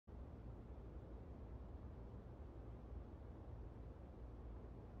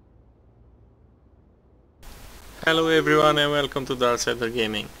Hello everyone and welcome to Darksider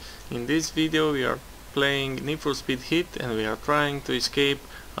Gaming. In this video we are playing Need for Speed Heat and we are trying to escape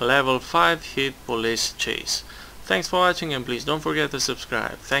a level 5 hit police chase. Thanks for watching and please don't forget to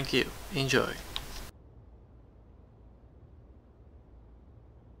subscribe. Thank you. Enjoy.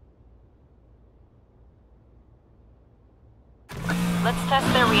 Let's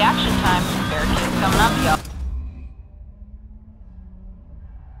test their reaction time. Barricade's coming up, y'all.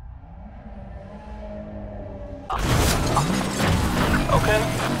 Okay.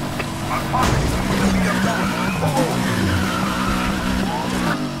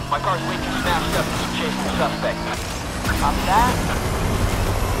 My car's way too smashed up to chase the suspect. Copy that.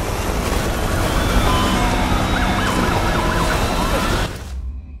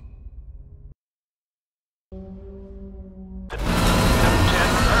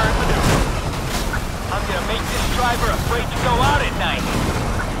 I'm gonna make this driver afraid to go out at night.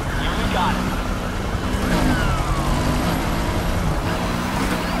 Here we got it.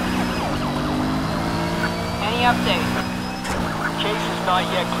 Any update? Case is not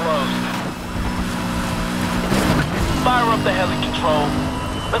yet closed. Fire up the heli control.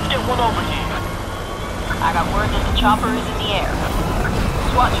 Let's get one over here. I got word that the chopper is in the air.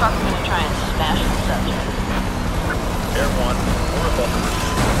 SWAT truck's gonna try and smash the subject. Air 1, we're above.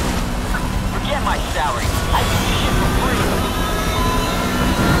 Forget my salary. I do this shit for free.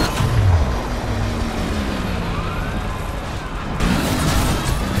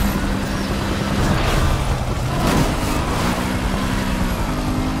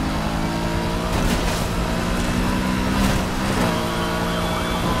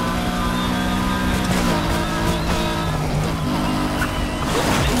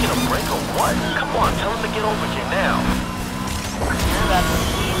 Come on, tell him to get over here now. You're about to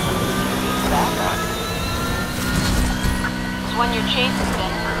see some serious backup. It's when you're chasing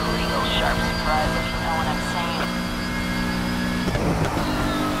them for a real sharp surprise, if you know what I'm saying.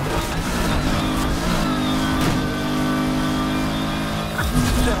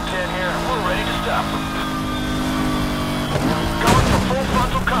 Sim 10 here, we're ready to stop. Going for full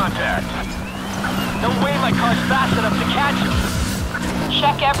frontal contact. No way my car's fast enough to catch him.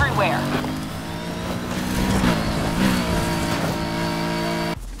 Check everywhere.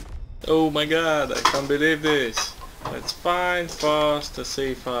 Oh my god, I can't believe this. Let's find fast a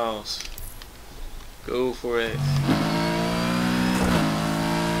safe house. Go for it.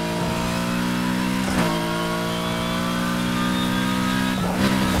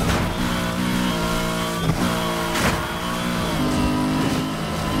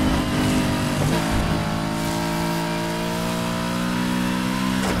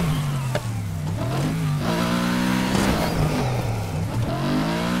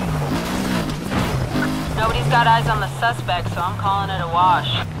 Nobody's got eyes on the suspect, so I'm calling it a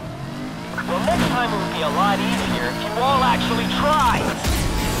wash. Well, next time it would be a lot easier if you all actually tried.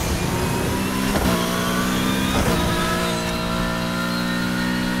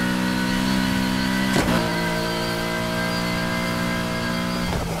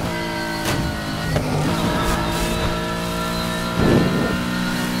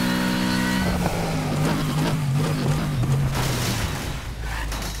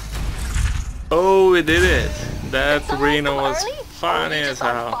 Oh, we did it! That Reno was funny as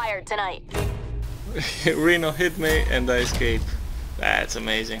hell. Fired tonight. Reno hit me and I escaped. That's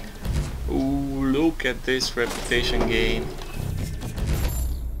amazing. Ooh, look at this reputation gain.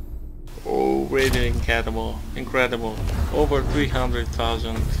 Oh, really incredible. Incredible. Over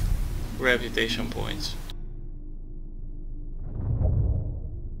 300,000 reputation points.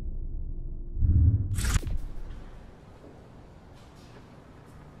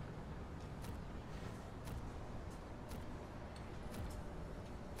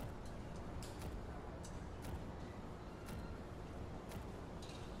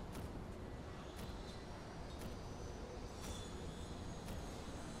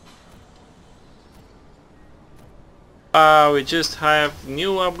 We just have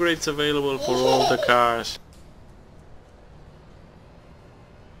new upgrades available for all the cars.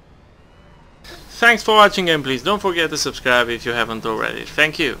 Thanks for watching and please don't forget to subscribe if you haven't already.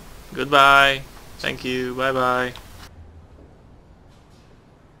 Thank you. Goodbye. Thank you. Bye bye.